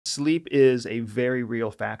sleep is a very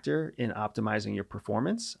real factor in optimizing your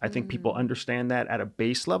performance. I think people understand that at a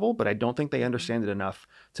base level, but I don't think they understand it enough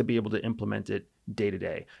to be able to implement it day to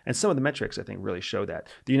day. And some of the metrics, I think, really show that.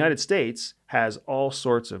 The United States has all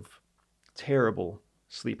sorts of terrible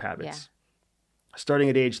sleep habits. Starting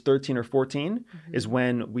at age 13 or 14 is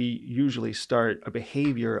when we usually start a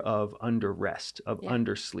behavior of under rest, of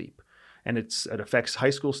undersleep. And it affects high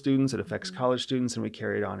school students, it affects college students, and we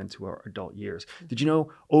carry it on into our adult years. Did you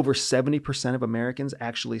know over 70% of Americans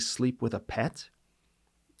actually sleep with a pet?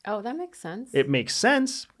 Oh, that makes sense. It makes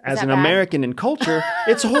sense. As an bad? American in culture,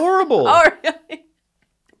 it's horrible. Oh, really?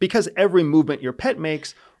 Because every movement your pet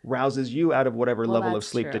makes rouses you out of whatever level of that's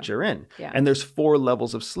sleep true. that you're in. Yeah. And there's 4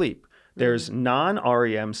 levels of sleep. There's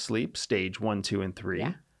non-REM sleep, stage 1, 2, and 3.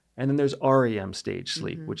 Yeah. And then there's REM stage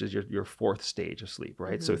sleep, which is your 4th stage of sleep,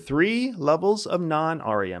 right? So 3 levels of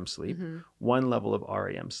non-REM sleep, 1 level of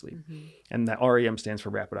REM sleep. And that REM stands for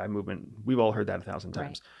rapid eye movement. We've all heard that 1,000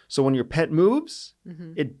 times. Right. So when your pet moves,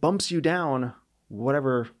 it bumps you down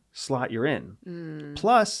whatever slot you're in.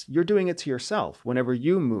 Plus, you're doing it to yourself. Whenever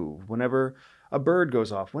you move, whenever a bird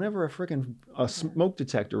goes off, whenever a smoke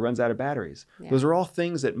detector runs out of batteries. Those are all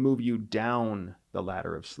things that move you down the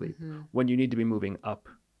ladder of sleep when you need to be moving up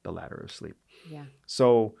the ladder of sleep. Yeah.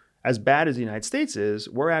 So as bad as the United States is,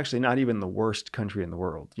 we're actually not even the worst country in the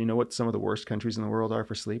world. You know what some of the worst countries in the world are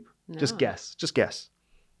for sleep? No. Just guess. Just guess.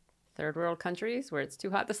 Third world countries where it's too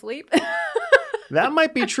hot to sleep. That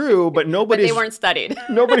might be true, but But they weren't studied.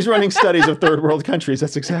 nobody's running studies of third world countries.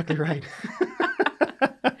 That's exactly right.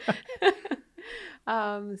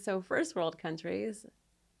 So first world countries,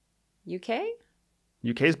 UK?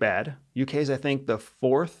 UK's bad. UK's, I think, the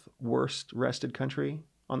 4th worst rested country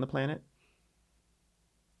on the planet.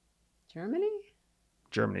 Germany?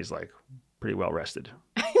 Germany's like pretty well rested.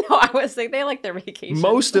 I know, I was like, they like their vacation.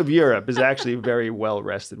 Most of Europe is actually very well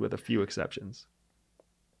rested with a few exceptions.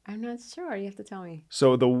 I'm not sure. You have to tell me.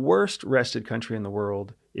 So the worst rested country in the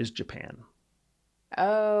world is Japan.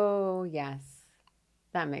 Oh, yes.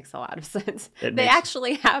 That makes a lot of sense. They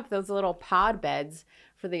actually have those little pod beds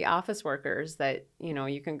for the office workers that,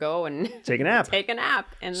 you can go and take a nap. Take a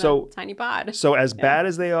nap in the tiny pod. So as bad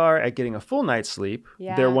as they are at getting a full night's sleep,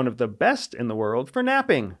 they're one of the best in the world for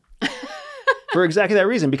napping. For exactly that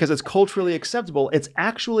reason, because it's culturally acceptable. It's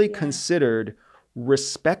actually considered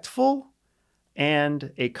respectful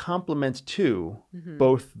and a compliment to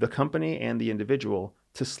both the company and the individual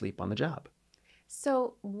to sleep on the job.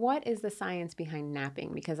 So what is the science behind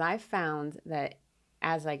napping? Because I've found that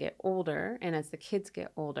as I get older and as the kids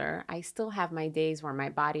get older, I still have my days where my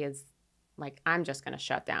body is like, I'm just going to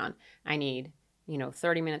shut down. I need,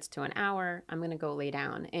 30 minutes to an hour. I'm going to go lay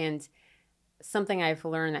down. And something I've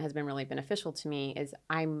learned that has been really beneficial to me is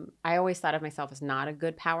I always thought of myself as not a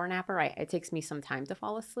good power napper. It takes me some time to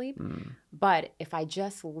fall asleep. But if I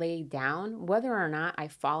just lay down, whether or not I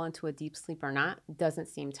fall into a deep sleep or not, doesn't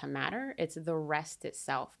seem to matter. It's the rest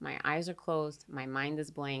itself. My eyes are closed. My mind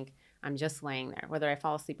is blank. I'm just laying there, whether I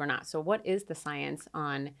fall asleep or not. So what is the science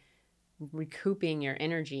on recouping your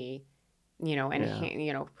energy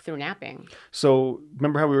through napping? So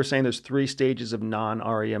remember how we were saying there's 3 stages of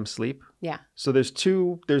non-REM sleep? Yeah. So there's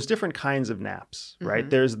different kinds of naps, right?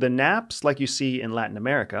 There's the naps like you see in Latin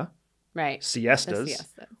America, right? Siestas,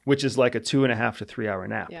 which is like a 2.5 to 3 hour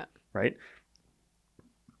nap, right?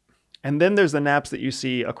 And then there's the naps that you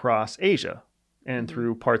see across Asia and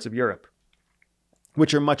through parts of Europe,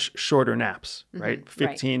 which are much shorter naps, right?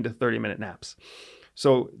 15 to 30 minute naps.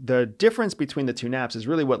 So the difference between the 2 naps is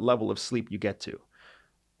really what level of sleep you get to.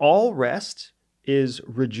 All rest is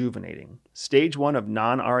rejuvenating. Stage 1 of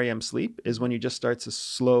non-REM sleep is when you just start to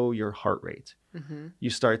slow your heart rate. You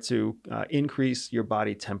start to increase your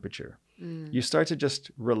body temperature. You start to just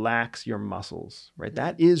relax your muscles, right?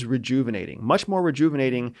 That is rejuvenating, much more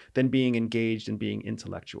rejuvenating than being engaged and being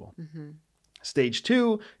intellectual. Stage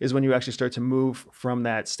 2 is when you actually start to move from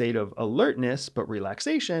that state of alertness, but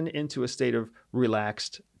relaxation, into a state of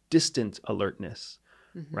relaxed, distant alertness,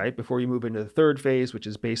 right? Before you move into the 3rd phase, which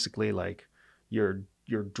is basically like you're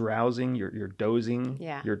drowsing, you're dozing,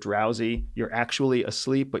 you're drowsy, you're actually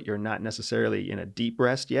asleep, but you're not necessarily in a deep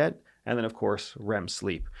rest yet. And then, of course, REM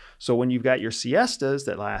sleep. So when you've got your siestas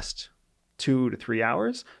that last 2 to 3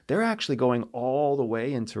 hours, they're actually going all the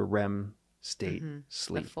way into REM state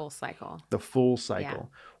sleep. The full cycle. The full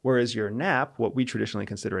cycle. Whereas your nap, what we traditionally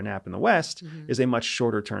consider a nap in the West, is a much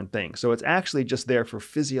shorter term thing. So it's actually just there for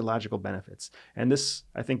physiological benefits. And this,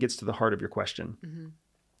 I think, gets to the heart of your question.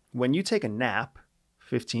 When you take a nap,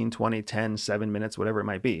 15, 20, 10, 7 minutes, whatever it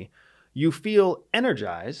might be, you feel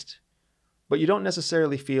energized but you don't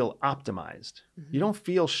necessarily feel optimized. You don't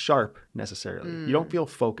feel sharp necessarily. You don't feel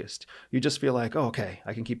focused. You just feel like, oh, okay,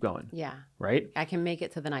 I can keep going. Yeah. Right? I can make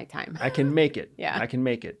it to the nighttime. I can make it. Yeah. I can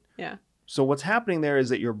make it. Yeah. So what's happening there is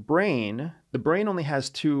that the brain only has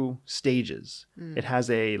two stages. It has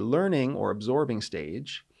a learning or absorbing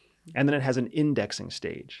stage, and then it has an indexing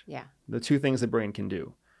stage. Yeah. The two things the brain can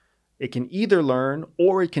do. It can either learn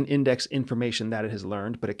or it can index information that it has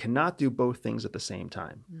learned, but it cannot do both things at the same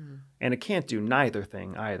time. And it can't do neither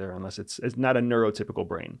thing either unless it's not a neurotypical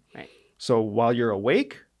brain. Right. So while you're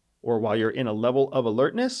awake or while you're in a level of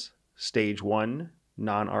alertness, stage 1,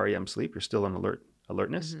 non-REM sleep, you're still in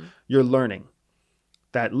alertness, you're learning.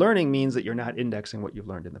 That learning means that you're not indexing what you've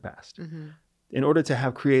learned in the past. In order to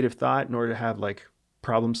have creative thought, in order to have like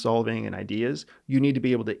problem solving and ideas, you need to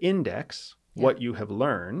be able to index what you have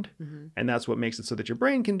learned. And that's what makes it so that your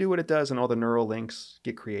brain can do what it does and all the neural links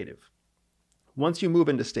get creative. Once you move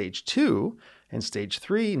into stage 2 and stage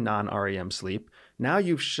 3, non-REM sleep, now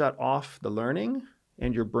you've shut off the learning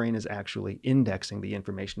and your brain is actually indexing the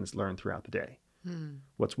information it's learned throughout the day.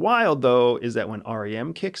 What's wild though is that when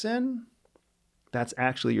REM kicks in, that's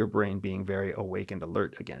actually your brain being very awake and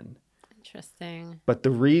alert again. Interesting. But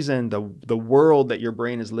the reason the world that your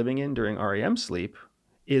brain is living in during REM sleep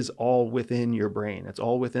is all within your brain. It's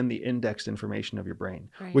all within the indexed information of your brain,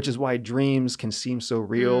 which is why dreams can seem so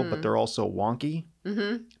real, but they're also wonky.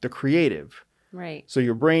 They're creative. Right. So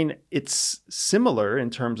your brain, it's similar in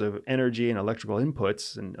terms of energy and electrical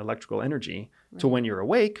inputs and electrical energy to when you're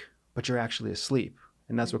awake, but you're actually asleep.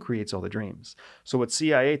 And that's what creates all the dreams. So what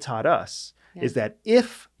CIA taught us is that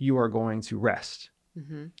if you are going to rest,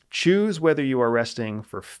 choose whether you are resting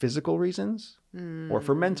for physical reasons or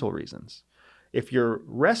for mental reasons. If you're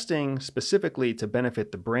resting specifically to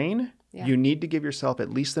benefit the brain, you need to give yourself at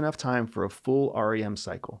least enough time for a full REM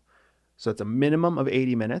cycle. So it's a minimum of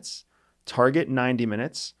 80 minutes, target 90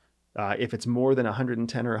 minutes. If it's more than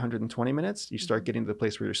 110 or 120 minutes, you start getting to the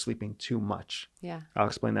place where you're sleeping too much. Yeah. I'll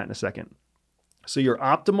explain that in a second. So your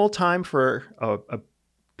optimal time for a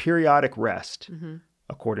periodic rest,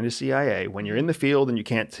 according to CIA, when you're in the field and you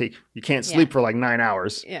can't sleep for like 9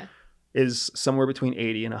 hours, is somewhere between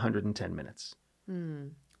 80 and 110 minutes.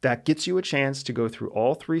 That gets you a chance to go through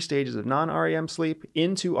all 3 stages of non-REM sleep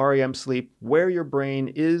into REM sleep, where your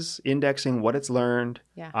brain is indexing what it's learned,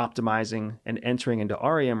 optimizing, and entering into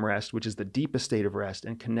REM rest, which is the deepest state of rest,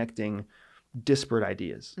 and connecting disparate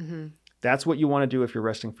ideas. That's what you want to do if you're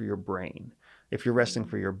resting for your brain. If you're resting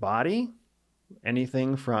for your body,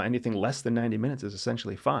 anything less than 90 minutes is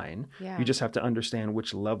essentially fine. You just have to understand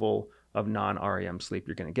which level of non-REM sleep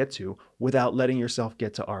you're going to get to without letting yourself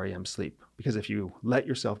get to REM sleep. Because if you let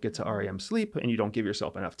yourself get to REM sleep and you don't give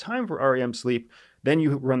yourself enough time for REM sleep, then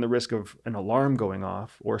you run the risk of an alarm going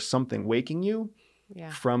off or something waking you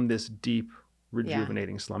from this deep,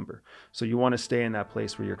 rejuvenating slumber. So you want to stay in that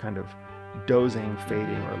place where you're kind of dozing,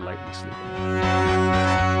 fading, or lightly sleeping.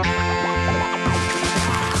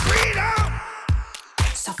 Freedom!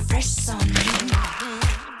 So fresh on me.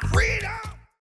 Freedom!